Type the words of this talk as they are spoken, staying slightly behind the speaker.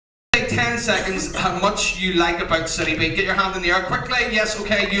10 seconds how much you like about Citybeat. Get your hand in the air quickly. Yes,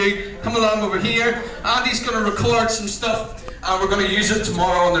 okay, you. Come along over here. Andy's going to record some stuff and we're going to use it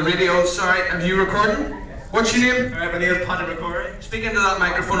tomorrow on the radio. Sorry, are you recording? What's your name? My name is Paddy McCory. Speak into that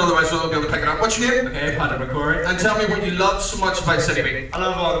microphone, otherwise we'll be able to pick it up. What's your name? Okay, Paddy McCory. And tell me what you love so much about Citybeat. I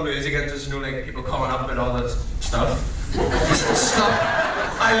love all the music and just, you know, like people coming up with all this stuff. Stuff.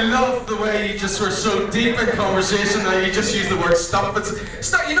 I love the way you just were so deep in conversation that you just use the word stuff. But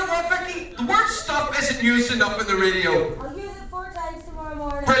stuff, you know what, Vicky? The word stuff isn't used enough in the radio. I'll use it 4 times tomorrow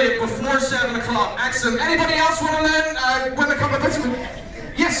morning. Brilliant, before 7 o'clock. Excellent. Anybody else want to learn when they come to picture?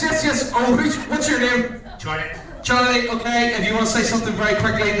 Yes. Oh, what's your name? Charlie. Charlie, okay, if you want to say something very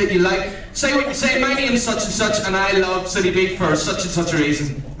quickly that you like, say what you say, my name's such and such and I love Citybeat for such and such a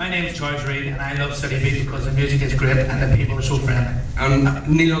reason. My name's George Reid and I love Citybeat because the music is great and the people are so friendly. And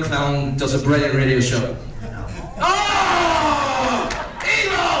Neal does a brilliant radio show.